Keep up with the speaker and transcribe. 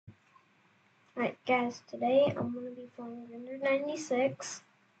Alright guys, today I'm going to be playing Render 96.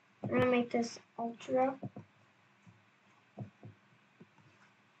 I'm going to make this ultra.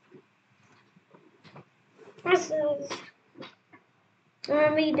 This is, I'm going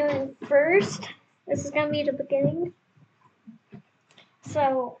to be doing first. This is going to be the beginning.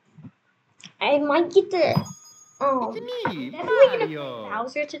 So, I might get the, It's me, definitely going to play Mario.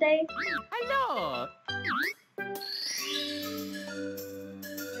 Bowser today. Hello.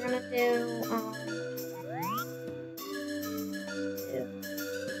 We're going to do,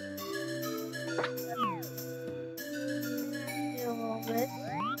 a little bit.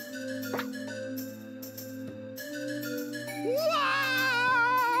 And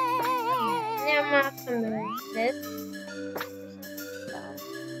then I'm going to have to move this.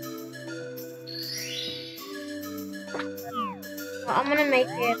 So I'm going to make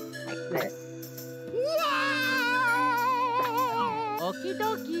it like this. Okie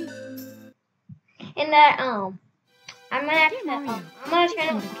dokie. And that, I'm gonna have to, I'm gonna turn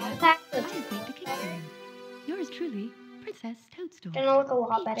on the pack so it's Yours truly, Princess Toadstool. gonna look a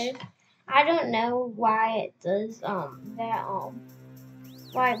lot better. I don't know why it does,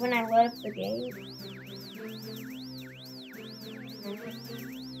 why when I load up the game.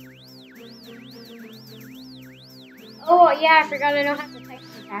 Oh, yeah, I forgot I don't have the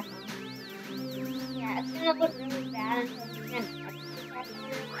texture pack on. Yeah, it's gonna look really bad until we can texture pack on.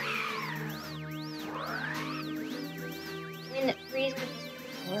 And it freezes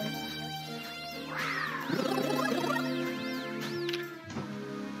before.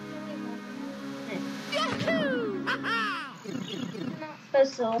 I'm not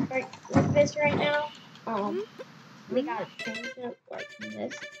supposed to look like this right now. We gotta change it like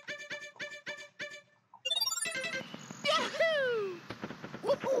this.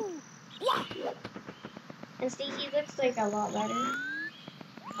 And see, he looks like a lot better.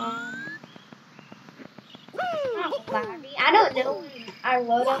 Not laggy. I don't know when I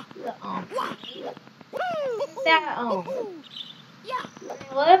load up the that when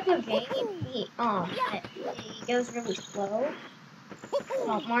I load up the game, it goes really slow.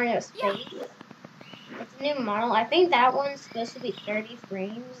 Mario's face. It's a new model. I think that one's supposed to be 30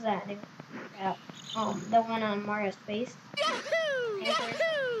 frames. That new, the one on Mario's face.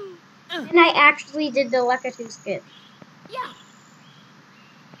 And I actually did the Lekka 2 skip.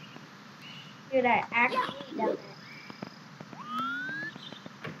 Dude, I actually done it.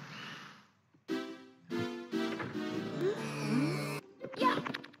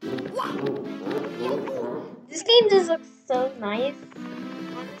 This game just looks so nice.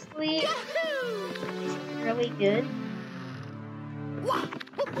 Honestly, it's really good.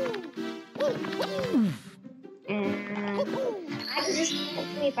 And I just can't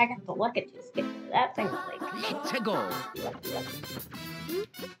see if I got the Lekka 2 skip. That thing's like. Let's go.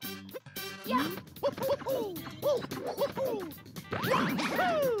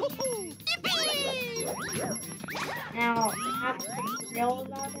 Now, I have to be real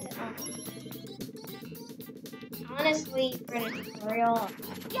about it. Honestly, for the tutorial, I'm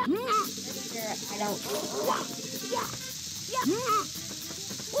sure I don't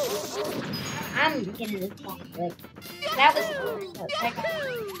I'm getting this one good. That was the I got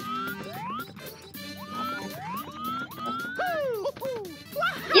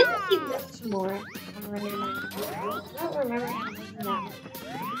you can see much more on Render 96. I don't remember how to do that.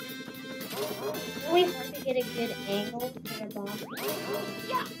 It's really hard to get a good angle for the bomb.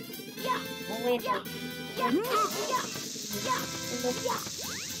 Oh, wait a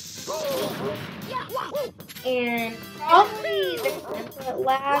And probably the input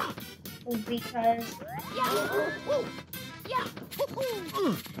lag was because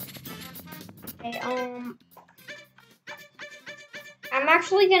okay, I'm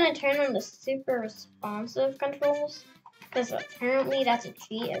actually gonna turn on the super responsive controls because apparently that's a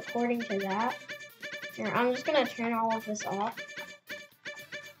cheat according to that. Here, I'm just gonna turn all of this off.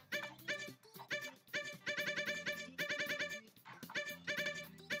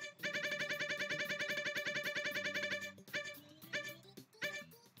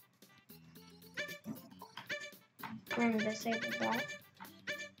 And disable that.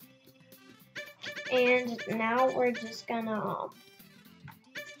 And now we're just gonna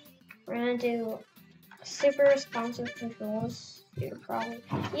do super responsive controls. Here, probably.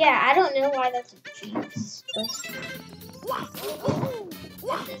 Yeah, I don't know why that's a cheat. This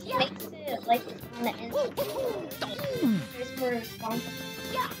makes it like it's on the end. There's more responsive.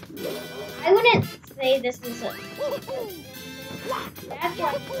 I wouldn't say this is a. That's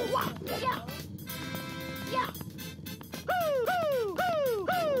why.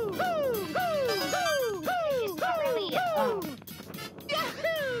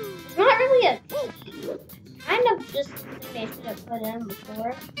 It's not really actually a kind of just something they should have put in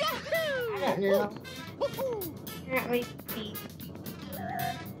before. I don't know. Can't really see.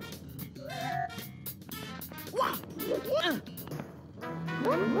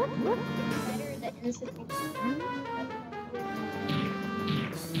 Better the institute.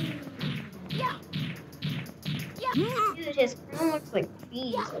 Dude, his crown looks like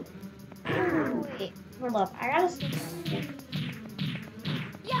cheese. Wait, hold up. I gotta see something.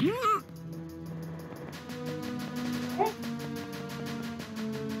 What?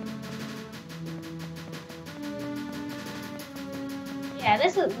 Yeah,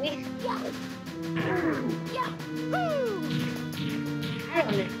 this is weird. I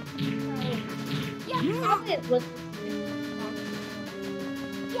don't know. Probably it looks.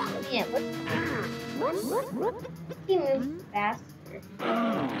 Yeah, he moves faster.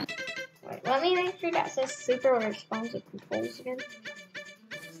 Wait, let me make sure that says super responsive controls again.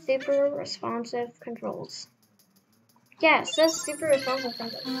 Super responsive controls. Yeah, it says super responsive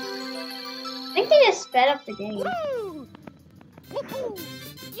controls. I think they just sped up the game.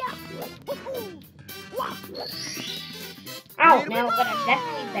 I don't know, but I'm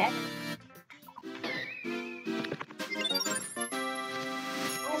definitely better.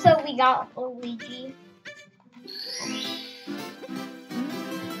 Also, we got Luigi.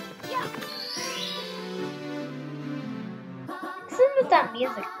 Listen to that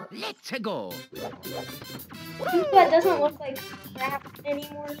music. Let's go. Koopa doesn't look like crap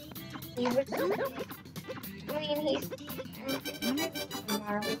anymore. He was, I mean, he's.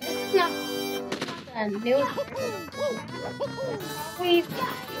 This is not the newest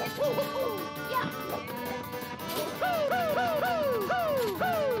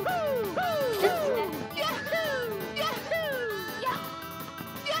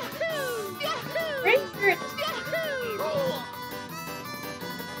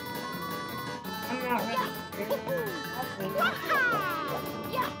I'm not really sure.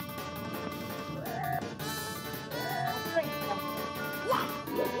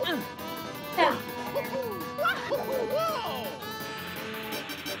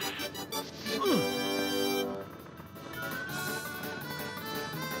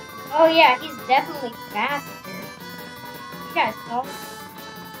 Oh yeah, he's definitely faster. You guys saw?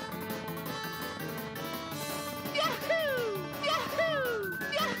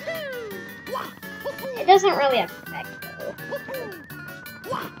 It doesn't really affect though.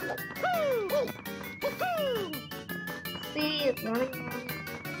 See, it's running around.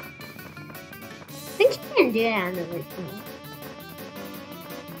 I think you can do that on the routine.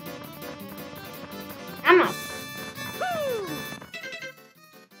 I'm not.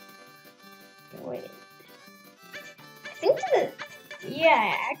 Wait. I think the.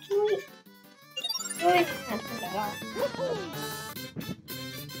 Yeah, actually. Go ahead and turn that off.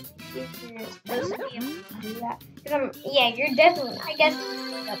 If you're supposed to be able to do that. Yeah, you're definitely. I guess.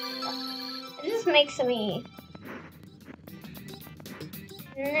 It just makes me.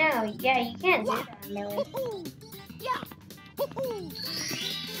 No, yeah, you can't do that, really.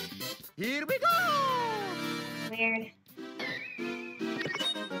 Here we go. Weird.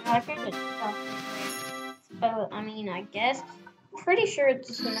 I think it's tough. But, I mean, I guess. Pretty sure it's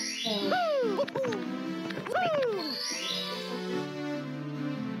just enough to.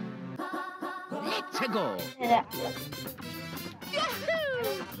 Let's go.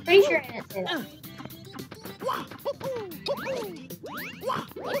 Pretty sure I didn't say that.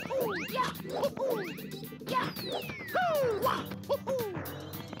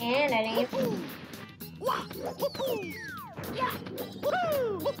 And I didn't even...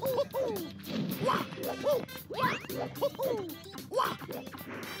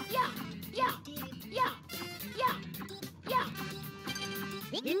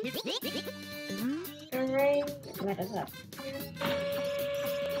 Alright, what is up?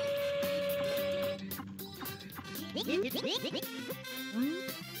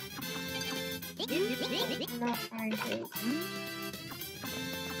 Not trying to.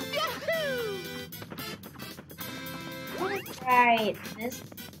 Let's try this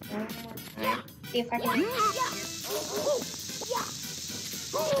one more time. See if I can.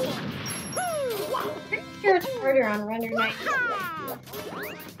 Pretty sure it's harder on Render 9.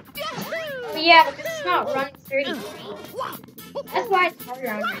 Oh, yeah, because it's not running 30 frames. That's why it's harder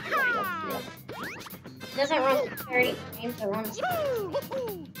on Render 9. It doesn't run 30 frames, it runs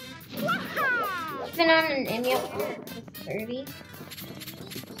 30. Even on an emulator, it's 30.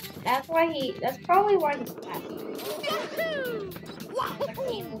 That's probably why he's faster.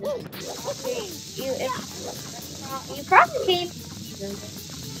 You probably can't use them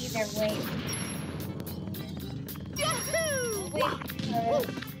either way.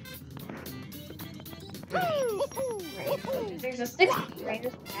 There's a 6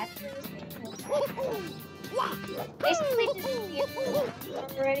 greatest patch in this game. Basically, just beat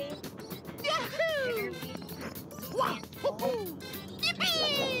already.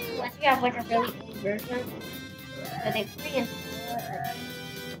 Unless you have like a really old version, but they pre-install it.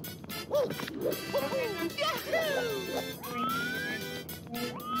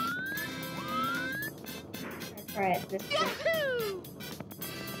 Let's try it this way.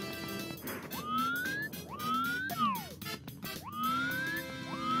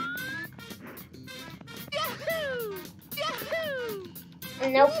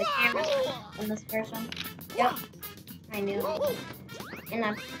 Nope, the camera's in this version. Yep, I knew. And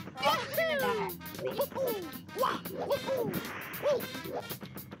I'm probably gonna die.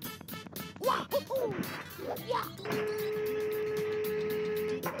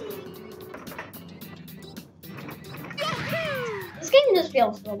 This game just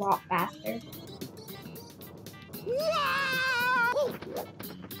feels a lot faster.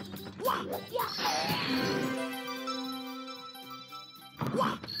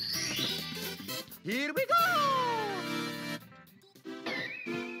 Here we go!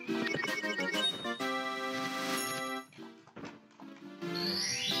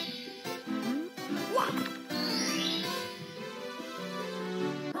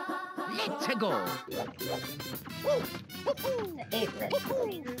 Let's go! The 8-bit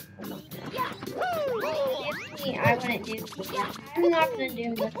screen. Obviously, I wouldn't do that. I'm not gonna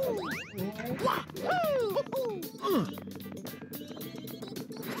do this one. I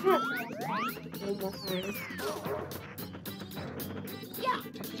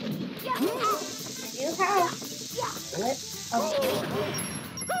do have lips of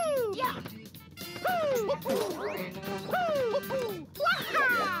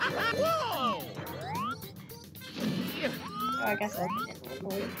I guess I'll get it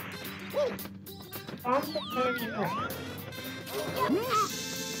normally. Bombs are gonna be right.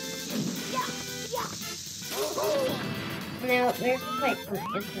 Now, there's like some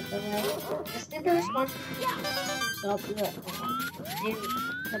instant delay. The super responsive so do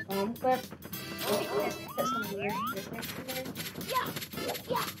the bomb clip. So we can put some weird physics in there.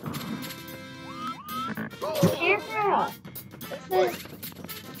 Camera! This is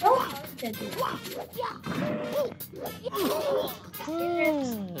so hard to do.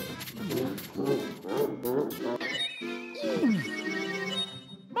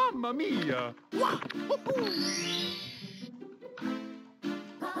 Mamma mia!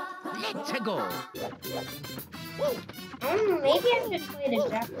 Let's go! Maybe I should play the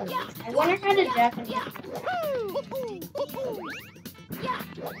Japanese. I wonder how the Japanese works. Because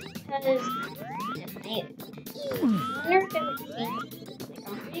I wonder if it would change. Like,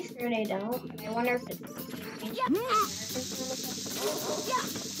 I'm pretty sure they don't. But I wonder if it would change.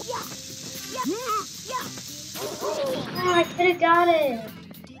 Oh, I could have got it.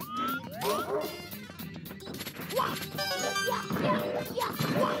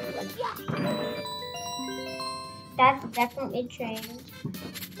 That's definitely changed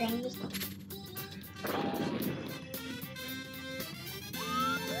things.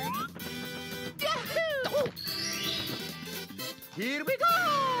 Here we go!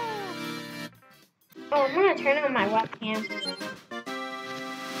 Oh, I'm gonna turn on my webcam.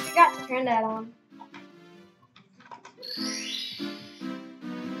 Forgot to turn that on.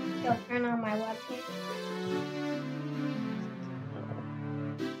 Go turn on my webcam.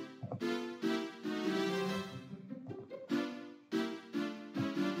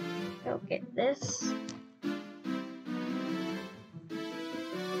 Go get this.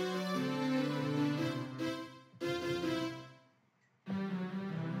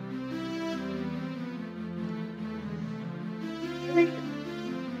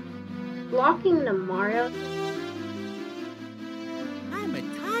 Blocking the Mario. I'm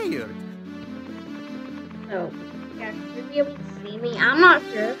tired. So, yeah, should be able to see me. I'm not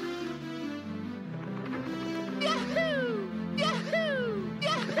sure. Yahoo! Yahoo!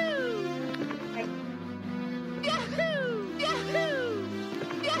 Yahoo! Yahoo! Yahoo!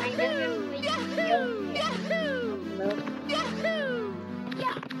 I definitely feel Yahoo!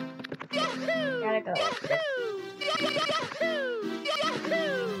 gotta go.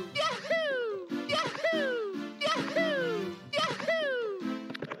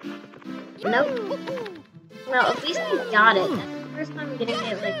 Nope. Well, at least we got it. That's the first time getting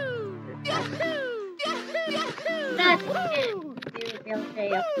it, like, that's it. Do real day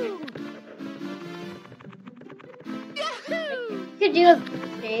up here. You could do a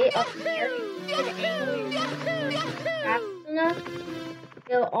day up here. You could angle fast enough.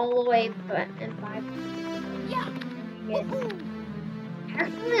 Go all the way in 5 seconds.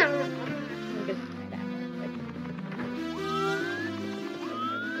 Actually, I'm gonna try that real quick.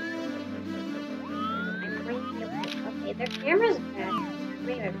 The camera's bad.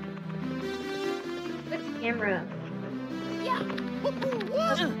 Maybe good camera. Yeah. I don't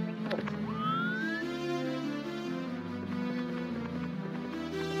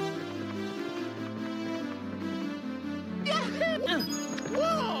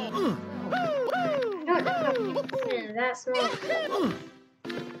know how to get into that small. I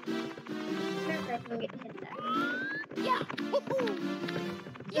can get hit that. Yeah.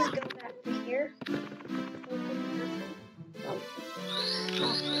 Just go back to here.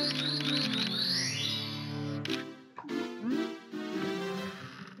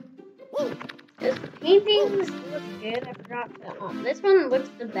 Those paintings look good. I forgot to. This one looks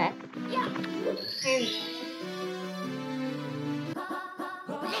the best. Yeah. And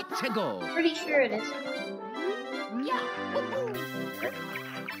Let's go. pretty sure it is. Yeah.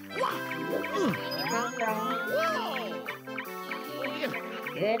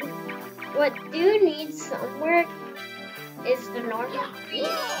 Good. What do need some work is the normal tree.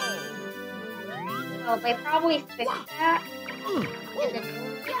 Well, they probably fixed that in the new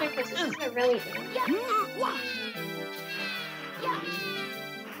version because this isn't really new.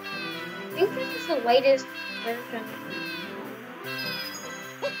 I think this is the latest version.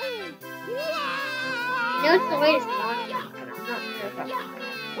 I know it's the latest model, but I'm not sure about that.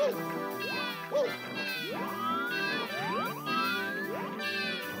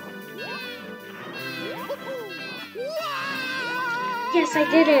 Yes, I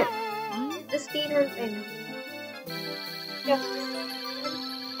did it. The speedrun thing. Yep.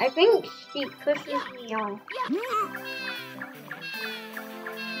 I think she pushes me off.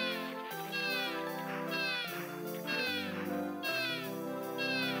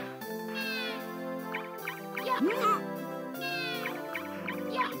 No.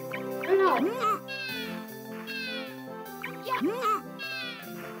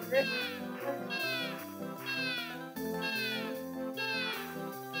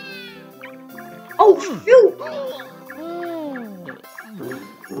 Oh shoot!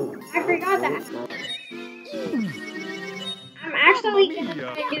 I forgot that. I'm actually gonna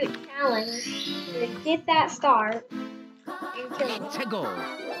try to do a challenge to get that star and kill him.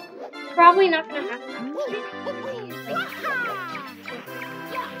 Probably not gonna happen.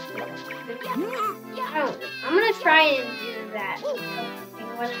 I'm gonna try and do that.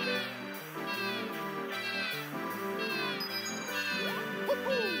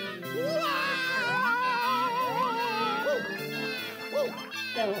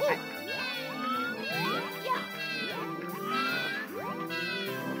 So,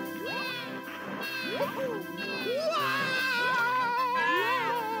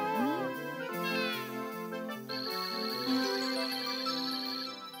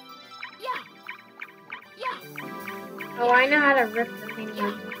 oh, I know how to rip the thing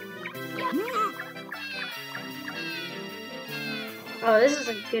up. Oh, this is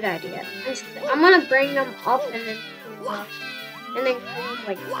a good idea. I'm gonna bring them up and then come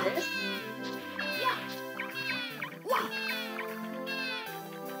like this.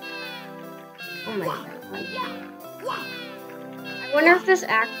 Oh my god. I wonder if this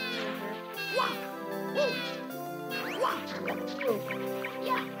actually works.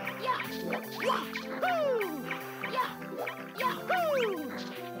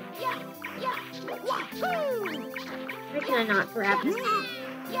 Why can I not grab this?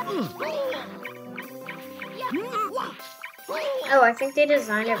 Oh, I think they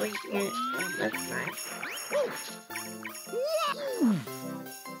designed it where you can't. That's nice.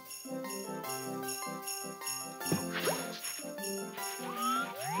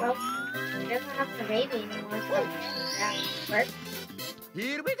 Well, he doesn't have the baby anymore, so that works.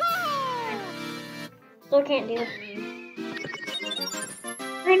 Here we go. Still can't do it for me.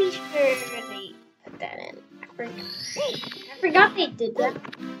 Pretty sure they put that in. I forgot they did that.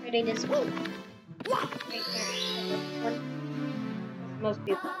 Or they just right there. Most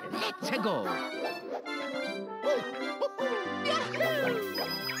people do. Let's go.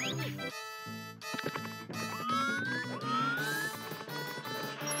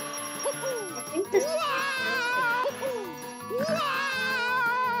 I think this is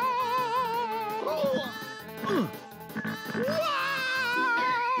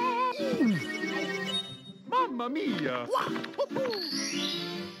Mamma mia.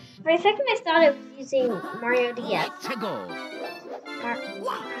 for a second I thought it was using Mario DS. Let's go.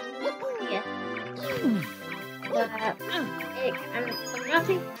 DS. But I'm not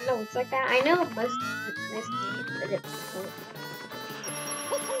saying it looks like that. I know most of this game, but it's cool.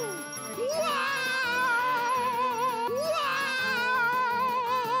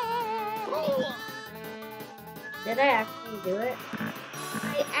 Did I actually do it?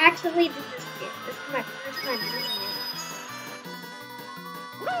 I actually did this game. This is my first time doing it.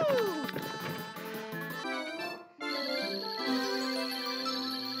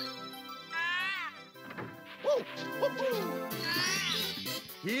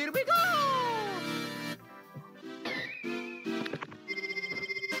 Here we go!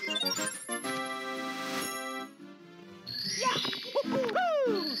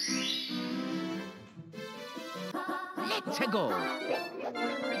 Let's go!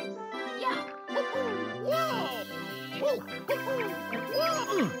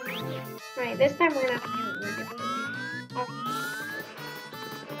 Right, this time we're gonna have to do it.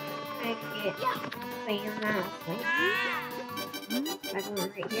 We're gonna get same amount of points. Like one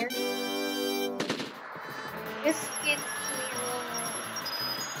right here. This gets me a little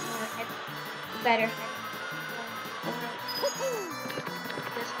more better.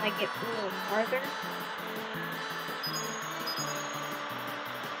 Just like it a little farther.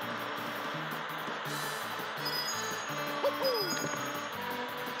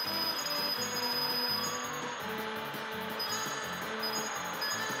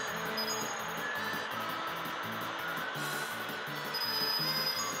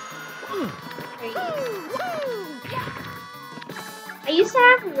 I used to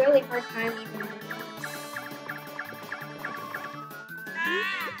have a really hard time even this.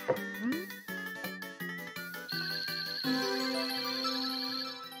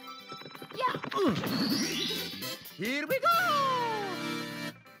 Here we go!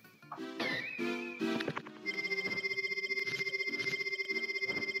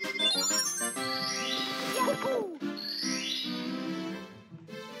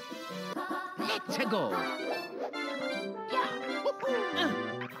 Let's go!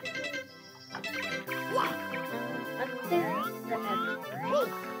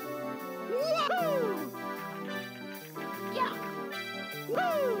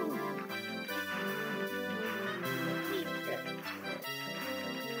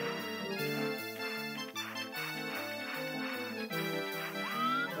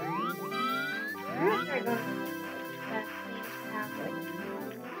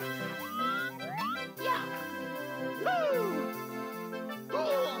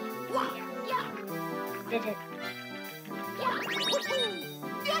 Did it.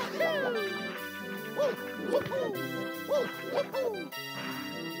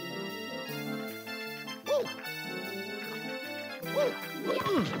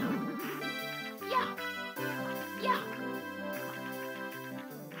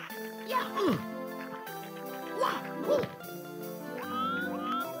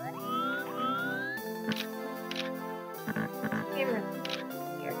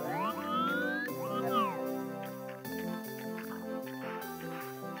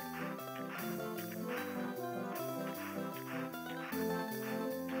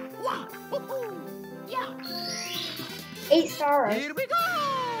 Eight stars. Here we go!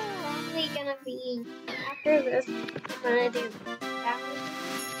 Probably gonna be after this. I'm gonna do Bowser.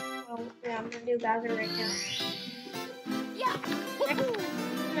 Well, yeah, I'm gonna do Bowser right now.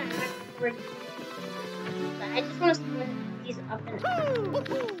 I just want to split these up and up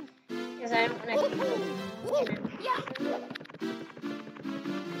because I don't want to do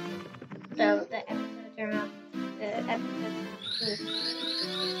so the episode turn out. The episode.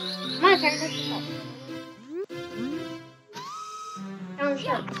 I'm gonna turn this up. I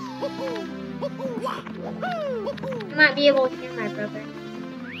might be able to hear my brother.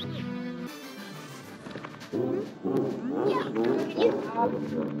 Can you stop?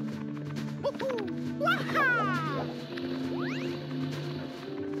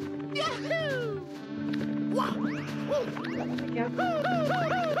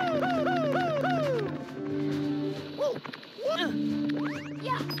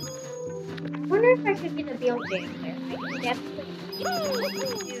 I wonder if I should get a BLJ there. I can definitely do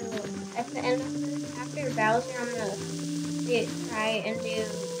at the end of this, after Bowser, I'm gonna try and do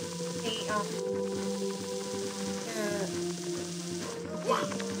the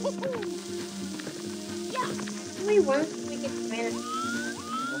only once we get to manage.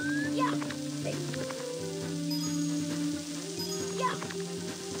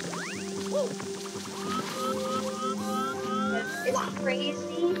 It's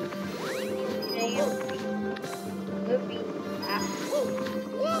crazy. Movie.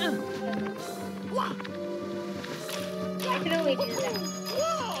 I can only do that.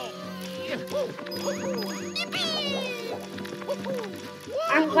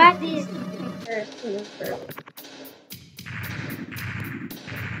 I'm glad these pictures move first.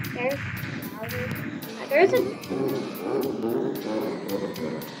 There's a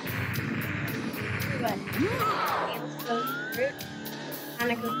what?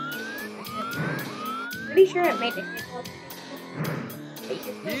 Kind of confused. Pretty sure it made a hit.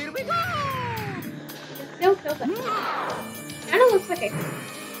 Here we go! No, but kind of looks like a.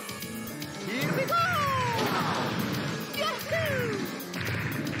 Here we go! Yahoo!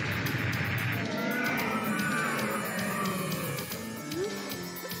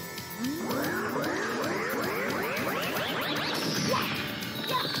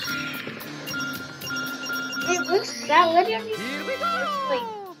 It looks that literally Here we go! looks like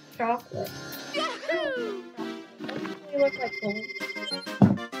chocolate. Yahoo! It looks like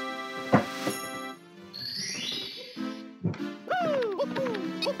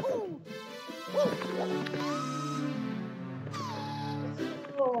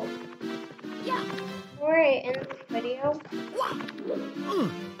gold. Before I end this video,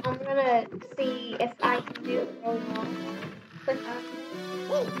 I'm gonna see if I can do it really well. Click on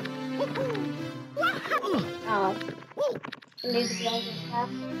new to build it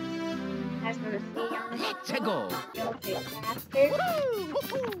faster. That's gonna see on it. Let's go! Build it faster.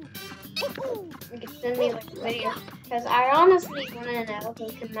 You can send me like videos because I honestly want to know who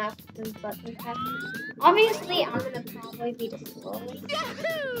can mouse those buttons faster. Obviously, I'm gonna probably be the slowest.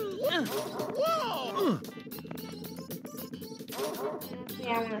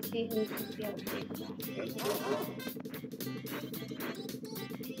 Yeah, I want to see who can feel it faster.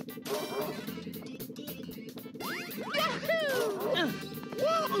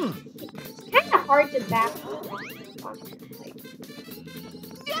 It's kind of hard to back up.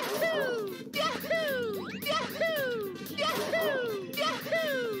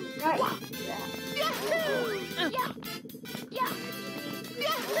 I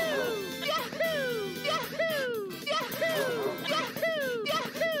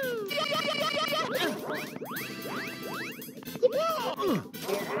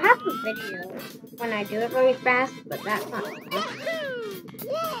have a video when I do it really fast, but that's not fun.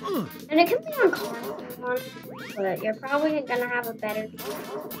 And it can be on constant one, but you're probably gonna have a better time.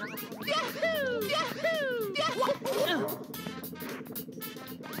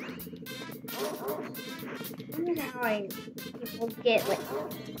 I wonder how people get like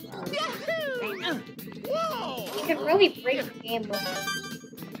you can really break the game with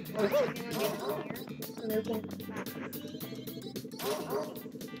moving.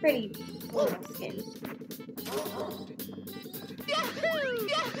 Pretty cool skin.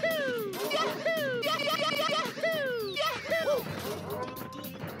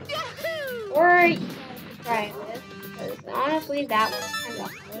 Or you can try this, because honestly that was kind of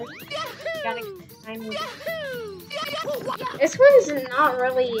hard. You gotta time it. This one's not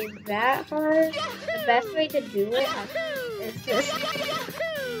really that hard. The best way to do it is just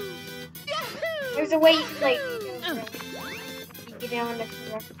there's a way you can like get down the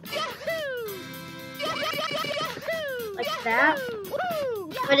correct like that,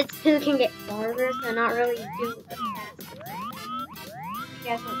 but it's who can get farther, so not really do the fast. You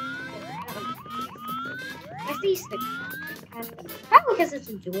guys don't. I see six. Probably because it's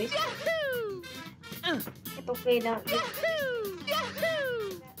a joystick. Typically don't do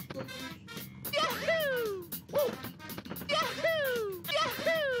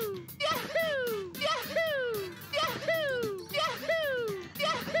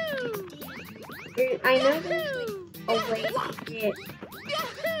I know there's like a way to get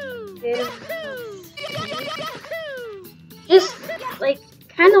just like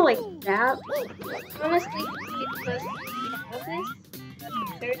kind of like that. Honestly, because of this,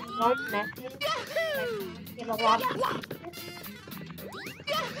 there's one method that get a lot of the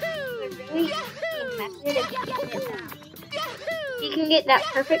really easy method if you can get that. You can get that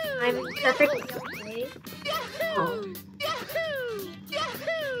perfect timing, perfect way.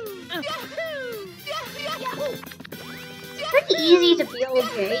 It's pretty easy to build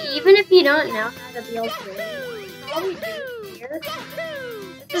J, even if you don't know how to build J. You can probably do it here.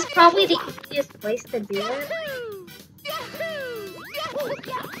 This is probably the easiest place to do it.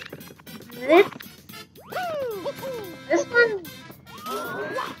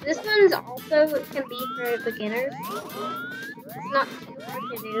 This one's also can be for beginners. It's not too hard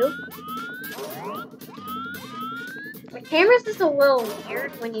to do. The camera's just a little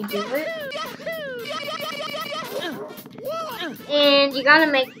weird when you do it. And you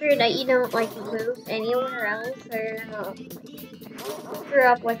gotta make sure that you don't like move anywhere else or you're gonna screw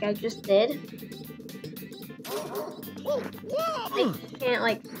up like I just did. Like you can't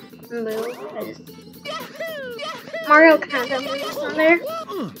like move because Mario kind of moves on there.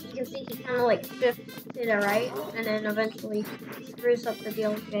 You can see he kind of like shifts to the right and then eventually screws up the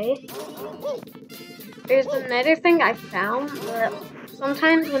BLJ. There's another thing I found that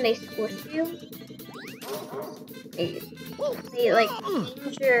sometimes when they squish you, they like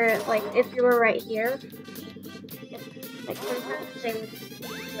change your, like if you were right here, Like sometimes they would just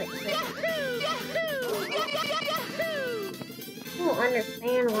like this. I don't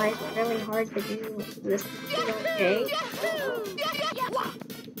understand why it's really hard to do this okay.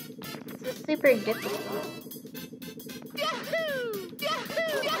 This is super difficult.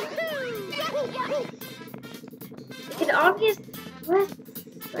 You could obviously,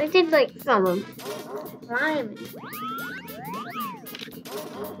 I did like some climbing.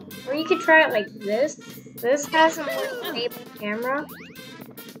 Or you could try it like this. This has a more stable camera,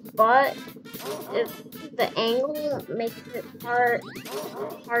 but if the angle makes it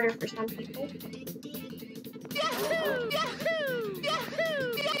harder for some people.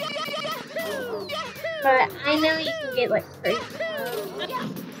 But I know you can get like crazy.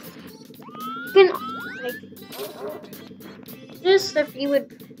 You can like just if you would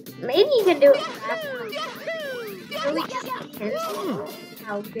maybe you can do it faster. It really just depends on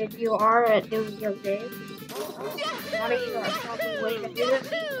how good you are at doing your games. A lot of you are probably way better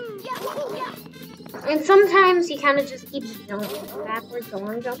than me. And sometimes he kind of just keeps jumping backwards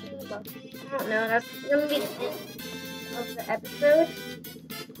on jumping, but I don't know, that's gonna be the end of the episode.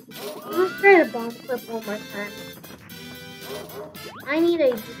 Let's try the bomb clip one more time. I need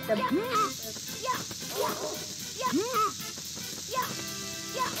a just a bomb clip.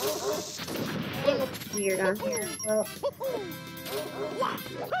 It looks weird on here, well.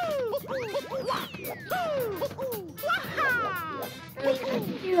 I mean, I can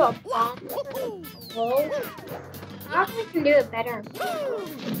do a bomb clip low. I probably can do it better.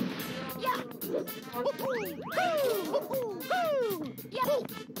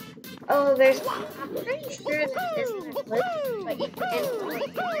 Oh, I'm pretty sure this isn't a glitch, but you can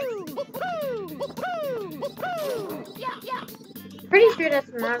pretty sure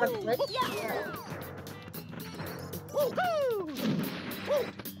that's not a glitch.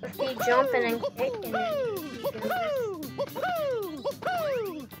 If you jump and then kick and then you can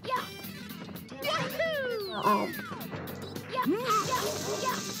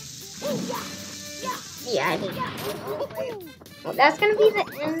yeah, I need that. Well, that's gonna be the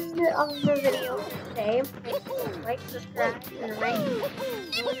end of the video for today. Make sure to like, subscribe, and rate.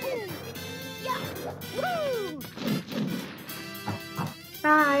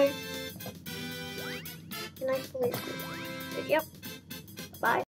 Bye. Can I please? Yep. Bye.